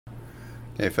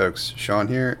Hey folks, Sean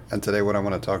here, and today what I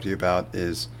want to talk to you about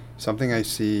is something I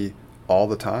see all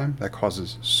the time that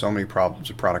causes so many problems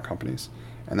with product companies,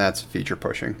 and that's feature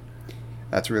pushing.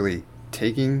 That's really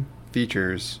taking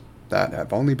features that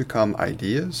have only become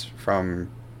ideas from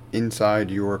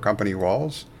inside your company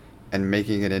walls and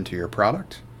making it into your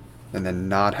product, and then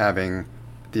not having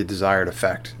the desired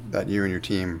effect that you and your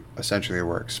team essentially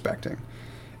were expecting.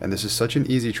 And this is such an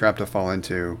easy trap to fall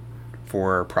into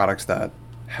for products that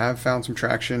have found some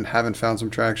traction, haven't found some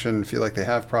traction, feel like they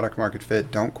have product market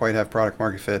fit, don't quite have product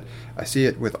market fit. I see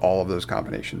it with all of those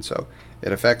combinations. So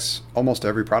it affects almost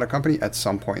every product company at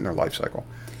some point in their life cycle.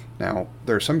 Now,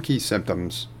 there are some key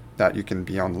symptoms that you can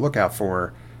be on the lookout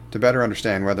for to better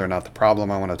understand whether or not the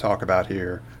problem I want to talk about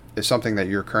here is something that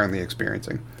you're currently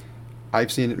experiencing.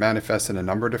 I've seen it manifest in a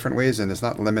number of different ways, and it's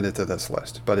not limited to this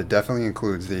list, but it definitely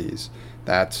includes these.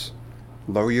 That's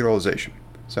low utilization.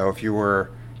 So if you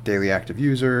were daily active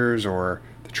users or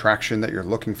the traction that you're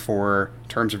looking for in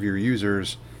terms of your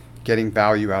users, getting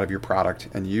value out of your product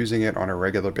and using it on a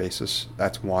regular basis,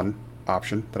 that's one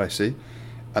option that I see.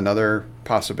 Another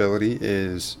possibility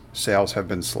is sales have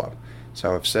been slow.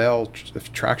 So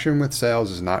if traction with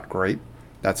sales is not great,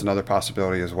 that's another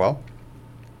possibility as well.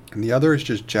 And the other is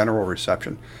just general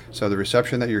reception. So the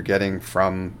reception that you're getting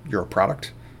from your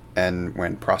product, and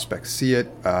when prospects see it,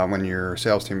 when your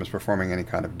sales team is performing any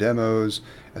kind of demos,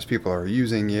 as people are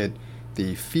using it,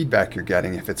 the feedback you're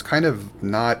getting, if it's kind of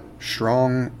not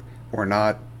strong or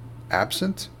not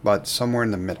absent, but somewhere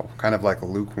in the middle, kind of like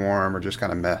lukewarm or just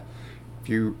kind of meh. If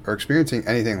you are experiencing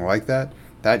anything like that,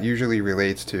 that usually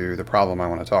relates to the problem I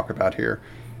want to talk about here.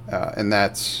 And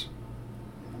that's,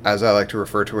 as I like to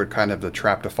refer to it, kind of the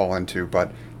trap to fall into,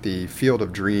 but the field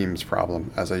of dreams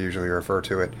problem, as I usually refer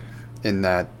to it, in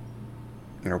that,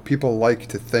 people like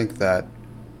to think that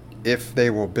if they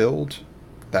will build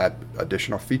that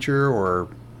additional feature or,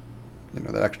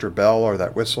 that extra bell or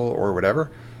that whistle or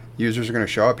whatever, users are going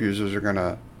to show up, users are going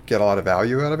to get a lot of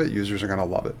value out of it, users are going to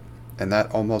love it. And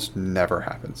that almost never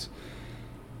happens.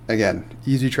 Again,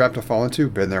 easy trap to fall into,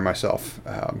 been there myself.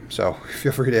 So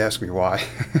feel free to ask me why.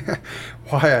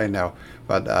 Why I know,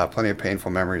 but plenty of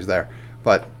painful memories there.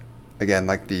 But again,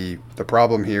 like the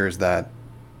problem here is that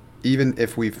even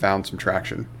if we've found some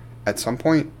traction, at some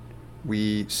point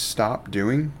we stop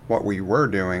doing what we were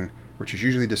doing, which is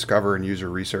usually discover and user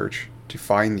research to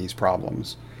find these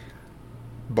problems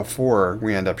before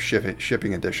we end up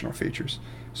shipping additional features.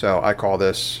 So I call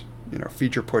this,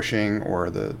 feature pushing or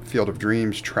the field of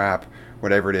dreams trap,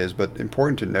 whatever it is. But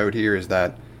important to note here is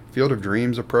that field of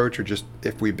dreams approach, or just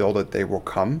if we build it, they will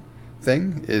come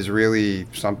thing, is really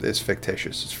something. It's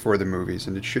fictitious. It's for the movies,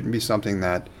 and it shouldn't be something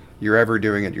that you're ever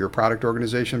doing at your product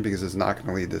organization because it's not going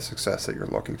to lead to the success that you're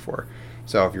looking for.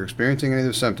 So if you're experiencing any of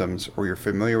those symptoms or you're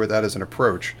familiar with that as an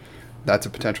approach, that's a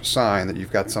potential sign that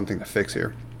you've got something to fix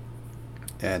here.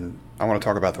 And I want to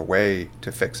talk about the way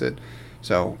to fix it.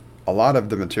 So a lot of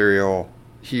the material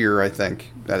here, I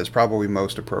think, that is probably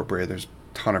most appropriate. There's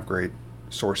a ton of great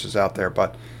sources out there,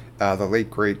 but the late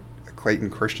great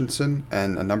Clayton Christensen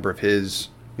and a number of his,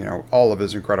 all of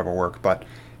his incredible work, but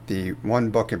the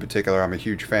one book in particular I'm a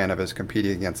huge fan of is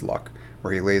Competing Against Luck,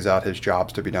 where he lays out his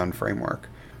jobs to be done framework.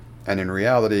 And in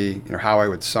reality, how I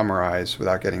would summarize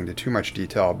without getting into too much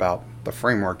detail about the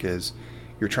framework is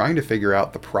you're trying to figure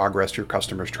out the progress your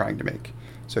customer is trying to make.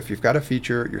 So if you've got a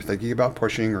feature you're thinking about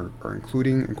pushing or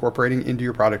incorporating into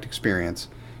your product experience,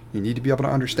 you need to be able to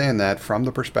understand that from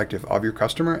the perspective of your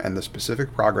customer and the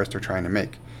specific progress they're trying to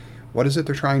make. What is it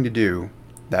they're trying to do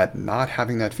that not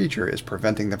having that feature is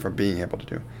preventing them from being able to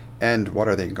do? And what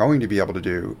are they going to be able to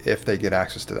do if they get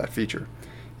access to that feature?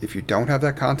 If you don't have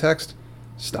that context,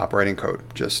 stop writing code.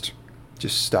 Just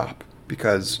stop.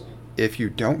 Because if you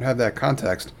don't have that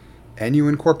context and you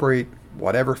incorporate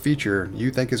whatever feature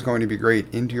you think is going to be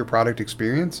great into your product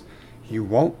experience, you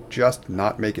won't just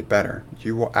not make it better.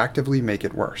 You will actively make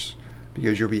it worse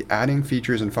because you'll be adding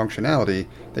features and functionality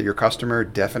that your customer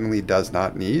definitely does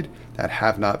not need that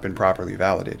have not been properly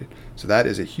validated. So that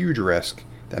is a huge risk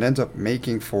that ends up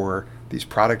making for these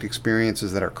product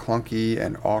experiences that are clunky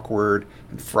and awkward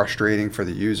and frustrating for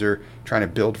the user, trying to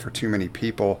build for too many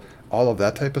people, all of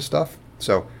that type of stuff.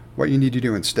 So what you need to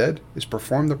do instead is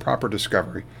perform the proper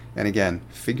discovery and again,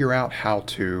 figure out how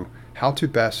to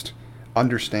best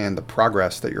understand the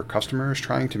progress that your customer is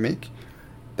trying to make,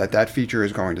 that feature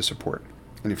is going to support.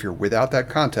 And if you're without that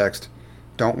context,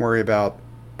 don't worry about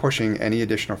pushing any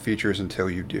additional features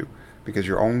until you do, because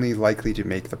you're only likely to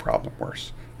make the problem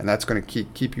worse. And that's going to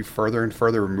keep you further and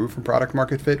further removed from product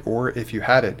market fit, or if you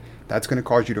had it, that's going to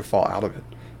cause you to fall out of it.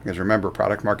 Because remember,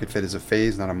 product market fit is a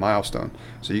phase, not a milestone.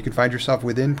 So you can find yourself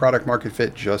within product market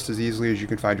fit just as easily as you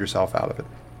can find yourself out of it.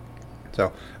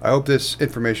 So I hope this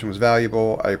information was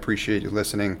valuable. I appreciate you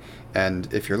listening.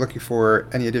 And if you're looking for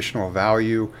any additional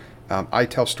value, I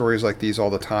tell stories like these all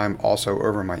the time also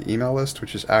over my email list,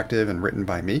 which is active and written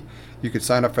by me. You can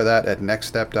sign up for that at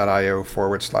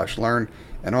nextstep.io/learn.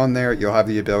 And on there, you'll have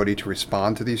the ability to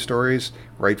respond to these stories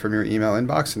right from your email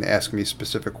inbox and ask me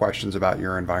specific questions about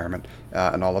your environment.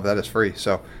 And all of that is free.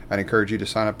 So I'd encourage you to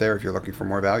sign up there if you're looking for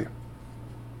more value.